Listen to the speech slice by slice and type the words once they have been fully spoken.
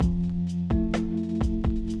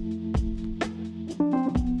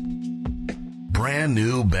brand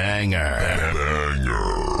new banger.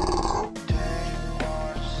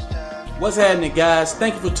 What's happening, guys?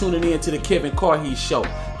 Thank you for tuning in to the Kevin Carhe Show.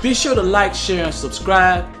 Be sure to like, share, and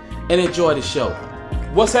subscribe, and enjoy the show.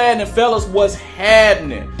 What's happening, fellas? What's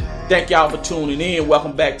happening? Thank y'all for tuning in.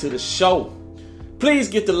 Welcome back to the show. Please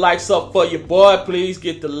get the likes up for your boy. Please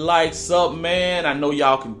get the likes up, man. I know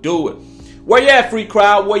y'all can do it. Where you at, free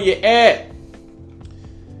crowd? Where you at?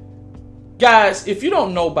 Guys, if you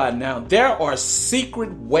don't know by now, there are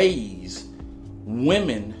secret ways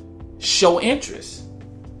women show interest.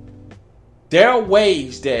 There are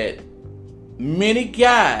ways that many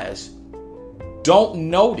guys don't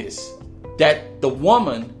notice that the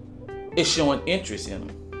woman is showing interest in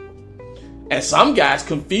them. And some guys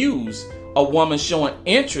confuse a woman showing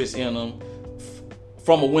interest in them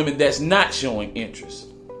from a woman that's not showing interest.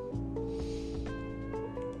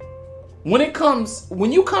 When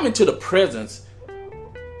you come into the presence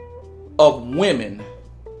of women,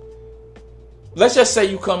 let's just say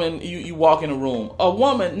you walk in a room. A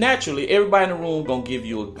woman, naturally, everybody in the room gonna give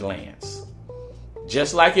you a glance.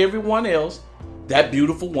 Just like everyone else, that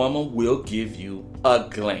beautiful woman will give you a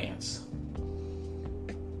glance.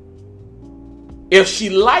 If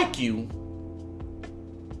she like you,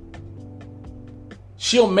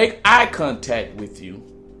 she'll make eye contact with you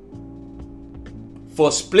for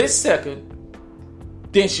a split second,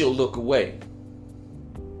 then she'll look away.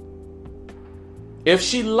 If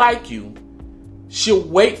she like you, she'll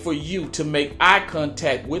wait for you to make eye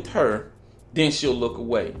contact with her, then she'll look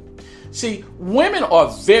away. See, women are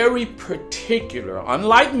very particular.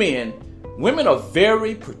 Unlike men, women are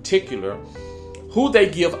very particular who they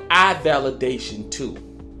give eye validation to.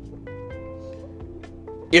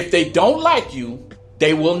 If they don't like you,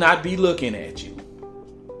 they will not be looking at you.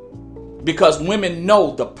 Because women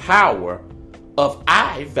know the power of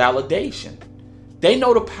eye validation. They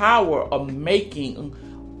know the power of making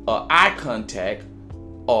eye contact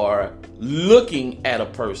or looking at a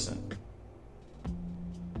person.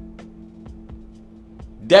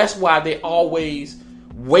 That's why they're always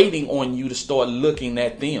waiting on you to start looking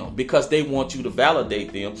at them, because they want you to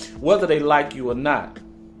validate them, whether they like you or not.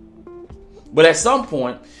 But at some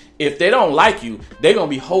point, if they don't like you, they're going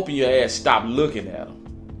to be hoping your ass stop looking at them.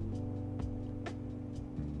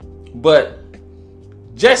 But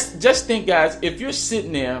just think, guys, if you're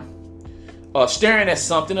sitting there staring at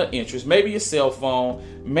something of interest, maybe your cell phone,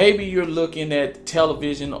 maybe you're looking at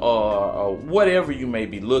television or whatever you may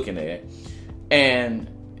be looking at, and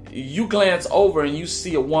you glance over and you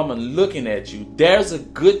see a woman looking at you, there's a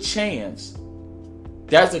good chance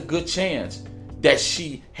that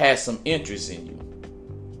she has some interest in you.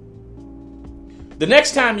 The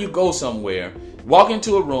next time you go somewhere, walk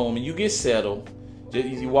into a room and you get settled,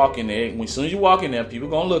 you walk in there, as soon as you walk in there, people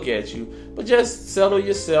are going to look at you, but just settle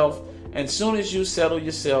yourself. And as soon as you settle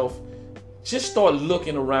yourself, just start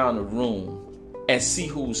looking around the room and see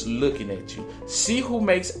who's looking at you. See who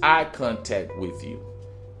makes eye contact with you.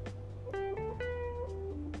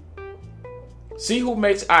 See who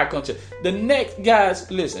makes eye contact. The next, guys,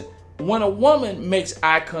 listen, when a woman makes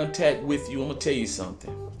eye contact with you, I'm going to tell you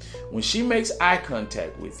something. When she makes eye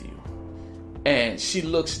contact with you and she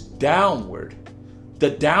looks downward, the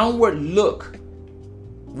downward look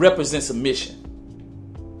represents a mission.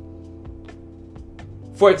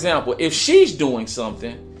 For example, if she's doing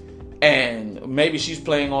something and maybe she's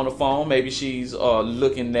playing on the phone, maybe she's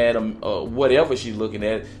looking at whatever she's looking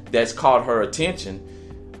at that's caught her attention.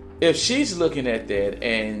 If she's looking at that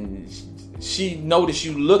and she noticed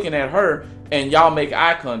you looking at her and y'all make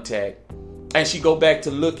eye contact and she go back to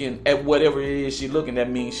looking at whatever it is she's looking at,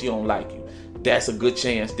 means she don't like you. That's a good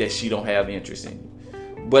chance that she don't have interest in you.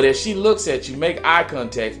 But if she looks at you, make eye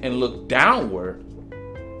contact and look downward,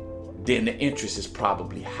 then the interest is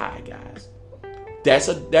probably high, guys.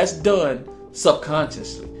 That's done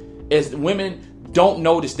subconsciously. As women don't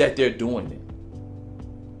notice that they're doing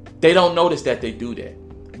it. They don't notice that they do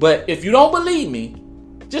that. But if you don't believe me,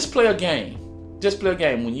 just play a game. Just play a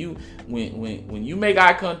game. When you make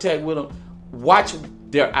eye contact with them, watch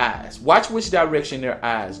their eyes. Watch which direction their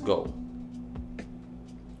eyes go.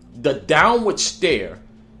 The downward stare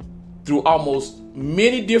through almost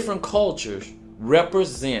many different cultures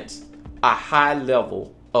represents a high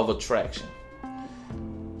level of attraction.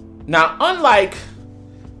 Now, unlike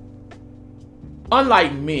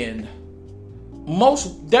men,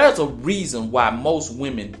 there's a reason why most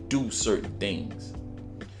women do certain things.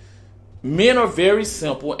 Men are very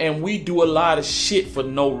simple and we do a lot of shit for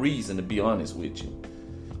no reason, to be honest with you.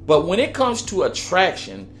 But when it comes to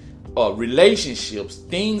attraction, relationships,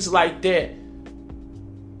 things like that,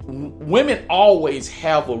 women always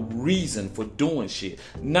have a reason for doing shit.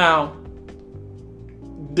 Now,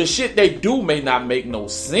 the shit they do may not make no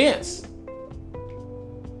sense,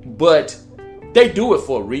 but they do it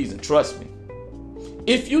for a reason. Trust me.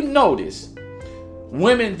 If you notice,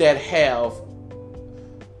 women that have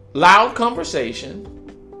loud conversation,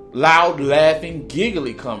 loud laughing,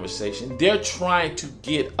 giggly conversation, they're trying to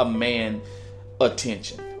get a man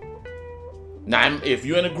attention. Now, if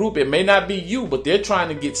you're in a group, it may not be you, but they're trying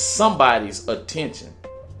to get somebody's attention.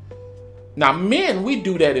 Now, men, we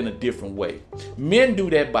do that in a different way. Men do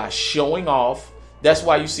that by showing off. That's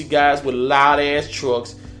why you see guys with loud ass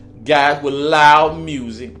trucks, guys with loud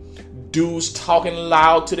music, dudes talking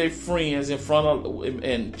loud to their friends in front of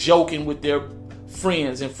and joking with their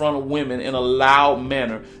friends in front of women in a loud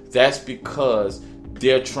manner. That's because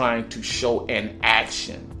they're trying to show an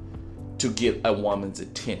action to get a woman's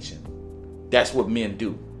attention. That's what men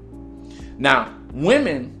do. Now,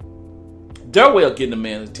 women, their way of getting a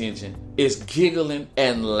man's attention is giggling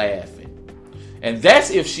and laughing. And that's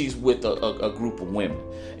if she's with a group of women.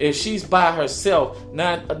 If she's by herself,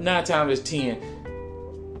 nine times out of 10,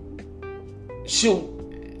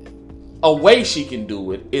 a way she can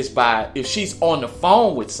do it is by, if she's on the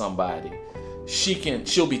phone with somebody,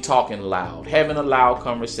 she'll be talking loud, having a loud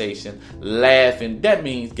conversation, laughing. That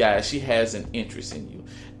means, guys, she has an interest in you.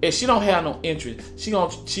 If she don't have no interest,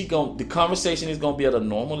 the conversation is gonna be at a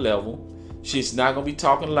normal level. She's not gonna be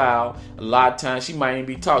talking loud. A lot of times she might even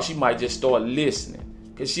be talking. She might just start listening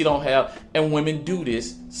because she don't have. And women do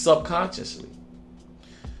this subconsciously.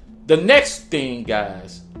 The next thing,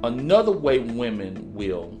 guys, another way women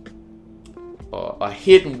will, a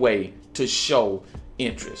hidden way to show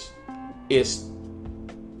interest, is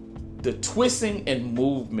the twisting and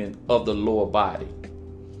movement of the lower body.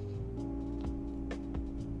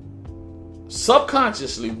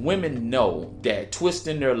 Subconsciously, women know that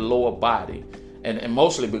twisting their lower body, and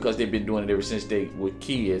mostly because they've been doing it ever since they were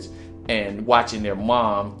kids and watching their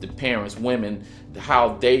mom, the parents, women,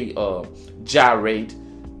 how they gyrate.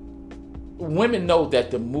 Women know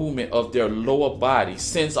that the movement of their lower body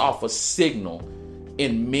sends off a signal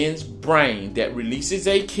in men's brain that releases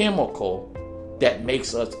a chemical that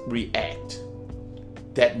makes us react,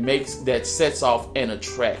 that sets off an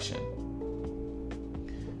attraction.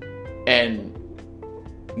 And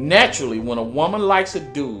naturally, when a woman likes a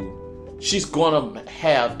dude, she's gonna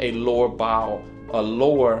have a lower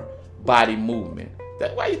body movement.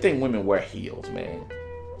 Why you think women wear heels, man?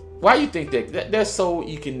 Why you think that? That's so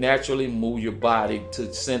you can naturally move your body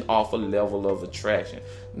to send off a level of attraction.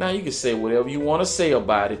 Now you can say whatever you want to say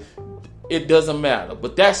about it. It doesn't matter.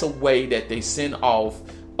 But that's a way that they send off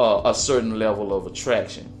a certain level of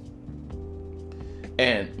attraction.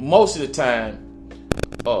 And most of the time,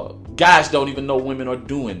 guys don't even know women are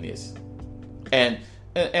doing this. And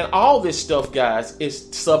all this stuff, guys, is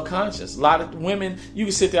subconscious. A lot of women, you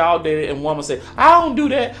can sit there all day and woman say, I don't do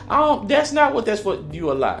that. That's not what that's for.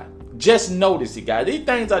 You a lie. Just notice it, guys. These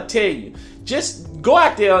things I tell you. Just go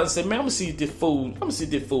out there and say, man, I'm gonna see if this fool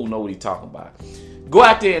know what he's talking about. Go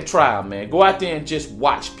out there and try, man. Go out there and just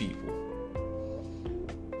watch people.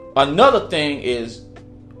 Another thing is,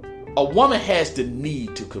 a woman has the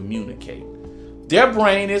need to communicate. Their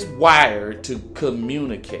brain is wired to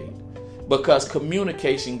communicate because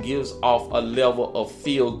communication gives off a level of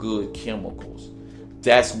feel-good chemicals.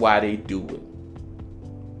 That's why they do it.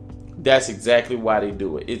 That's exactly why they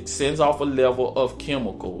do it. It sends off a level of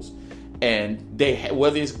chemicals, and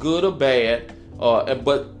whether it's good or bad,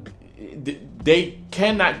 but they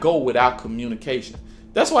cannot go without communication.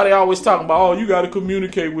 That's why they always talking about, oh, you got to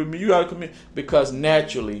communicate with me. You got to communicate, because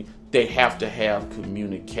naturally they have to have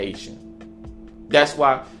communication. That's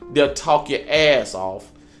why they'll talk your ass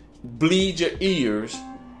off, bleed your ears,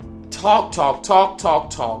 talk,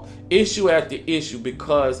 issue after issue,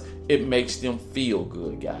 because it makes them feel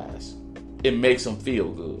good, guys. It makes them feel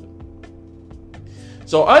good.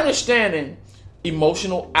 So understanding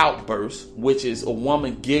emotional outbursts, which is a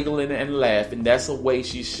woman giggling and laughing, that's a way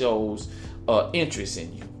she shows interest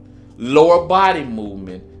in you. Lower body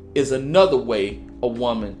movement is another way a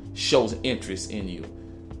woman shows interest in you.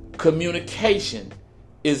 Communication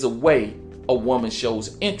is a way a woman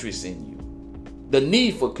shows interest in you. The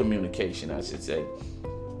need for communication, I should say.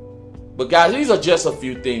 But guys, these are just a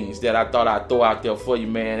few things that I thought I'd throw out there for you,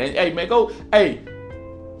 man. And hey,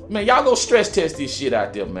 man, y'all go stress test this shit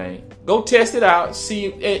out there, man. Go test it out, see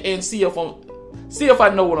if I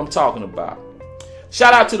know what I'm talking about.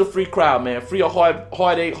 Shout out to the free crowd, man. Free of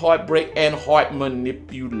heartache, heartbreak, and heart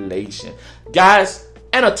manipulation. Guys,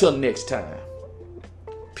 and until next time,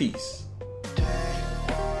 peace.